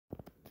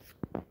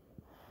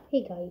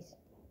Hey guys,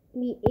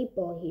 me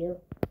 8Ball here,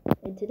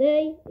 and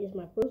today is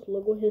my first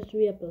Logo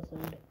History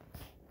episode.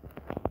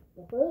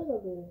 The first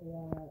Logo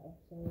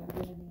episode is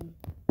going to be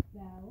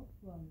Battle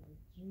from the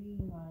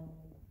Dream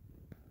Island.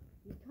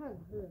 You kind of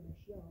heard the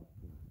show,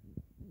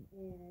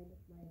 and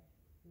my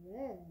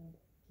friend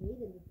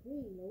Jaden the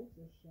Green knows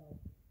the show.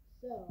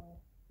 So,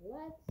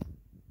 let's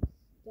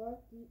start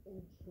the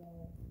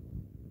intro.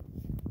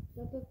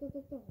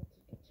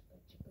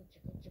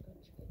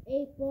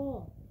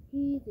 8Ball,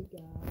 he's a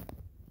guy.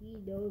 He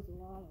knows a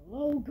lot of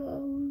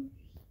logos.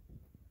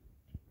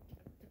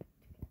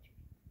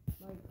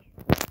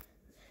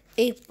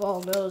 8Ball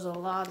knows a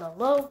lot of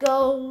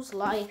logos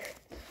like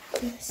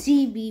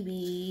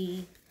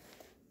CBB,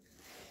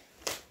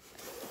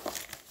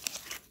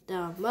 the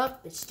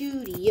Muppet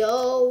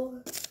Studio,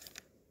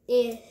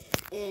 and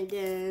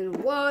then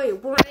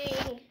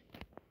Wirebrain.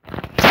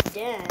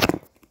 Then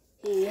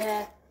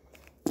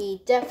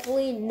he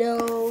definitely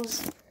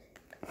knows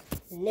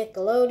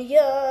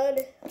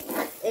Nickelodeon.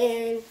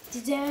 And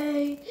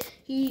today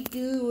he's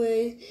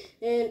doing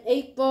an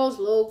 8Ball's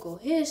local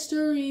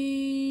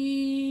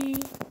history.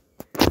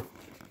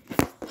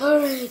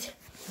 Alright,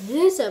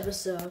 this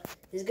episode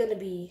is gonna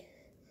be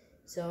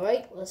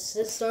let's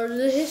get started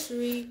the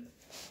history.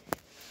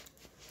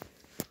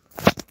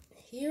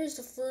 Here's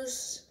the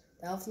first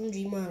battle from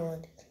Dream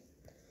Island.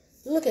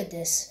 Look at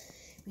this.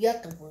 We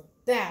got the word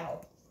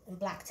battle in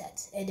black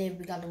text, and then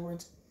we got the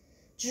words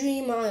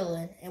Dream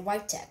Island in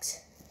white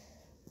text.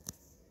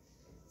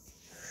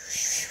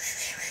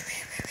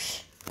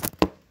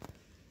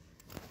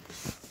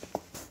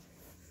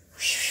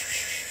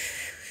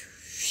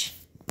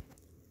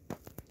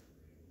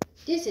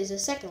 This is the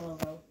second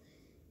logo.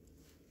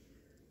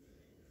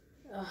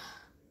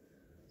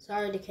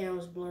 Sorry the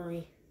camera's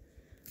blurry.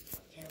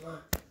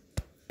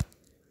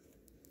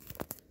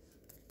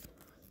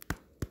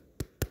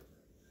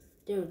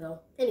 There we go.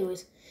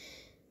 Anyways,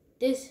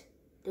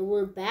 the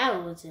word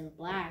battle is in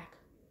black.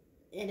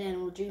 And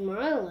then with Dream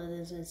Island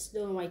is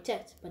still in white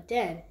text. But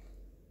then,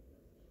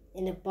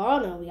 in the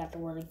bottom, we got the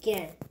word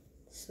again.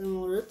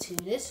 Similar to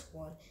this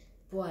one,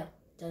 but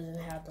doesn't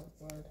have the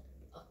word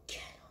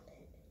again on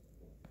it.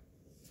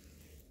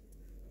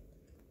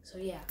 So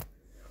yeah.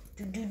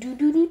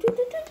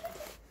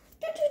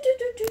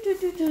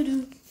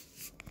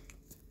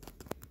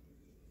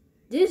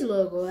 This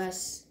logo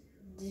has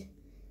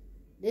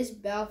this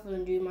Battle for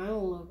the Dream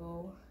Island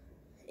logo.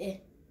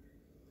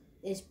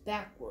 It's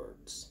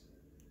backwards.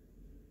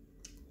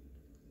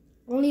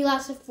 Only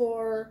lasted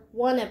for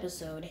one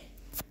episode.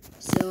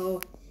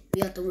 So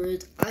we got the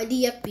words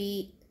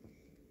IDFB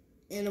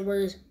and the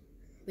words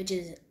which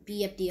is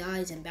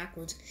BFDIs and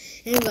backwards.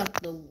 And we got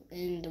the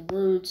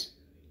words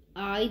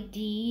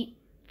ID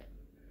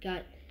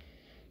got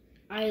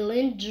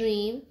Island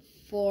Dream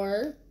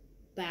for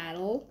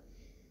battle,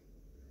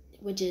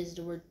 which is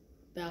the word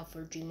battle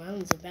for Dream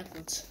Islands and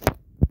backwards.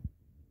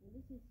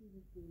 This is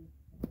season 3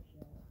 of the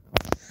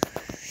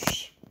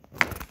show.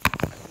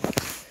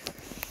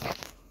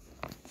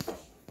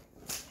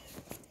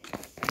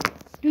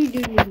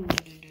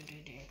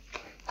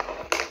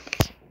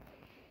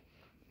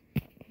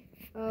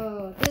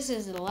 Oh, this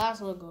is the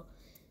last logo.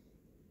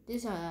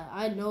 This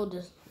I know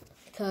this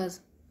because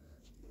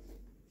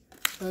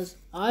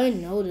I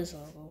know this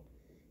logo.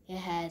 It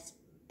has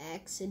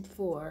X and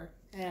 4,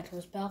 and it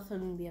was Battle for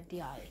the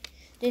BFDI.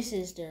 This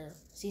is their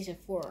season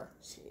 4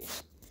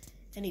 series.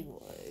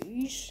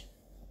 Anyways,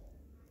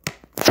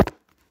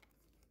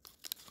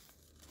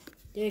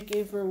 thank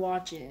you for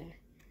watching,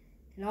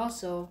 and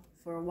also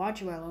for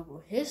watching my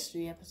local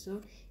history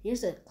episode.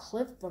 Here's a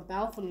clip from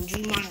Battle for the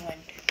Dream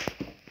Island.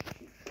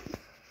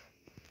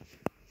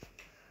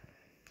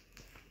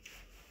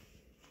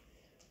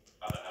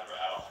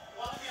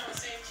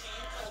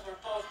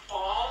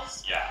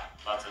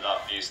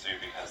 These three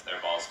because they're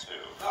balls too.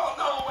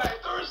 No way!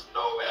 There is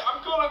no way I'm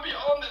gonna be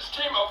on this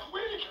team of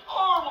weak,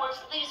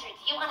 harmless. Loser,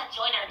 do you want to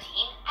join our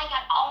team? I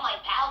got all my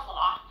battles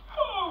locked.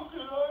 How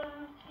can I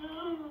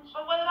refuse?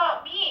 But what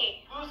about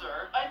me?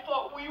 Loser, I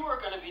thought we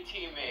were gonna be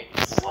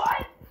teammates.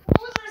 What?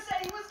 Loser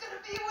said he was gonna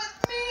be with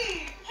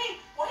me!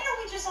 Hey, why don't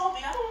we just all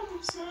be on?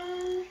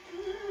 Loser!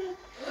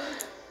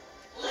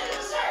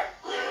 Loser!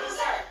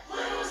 Loser!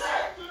 Loser!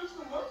 There's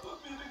enough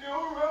of me to go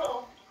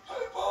around.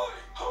 Hey boy,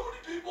 how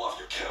many people have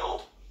you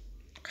killed?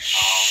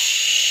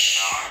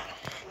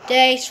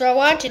 Thanks for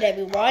watching,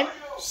 everyone.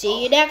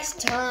 See you next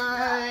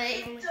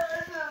time.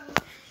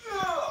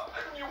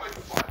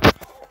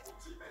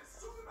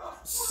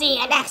 See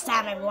you next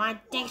time, everyone.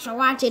 Thanks for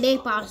watching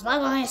 8Ball's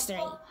Logo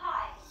History.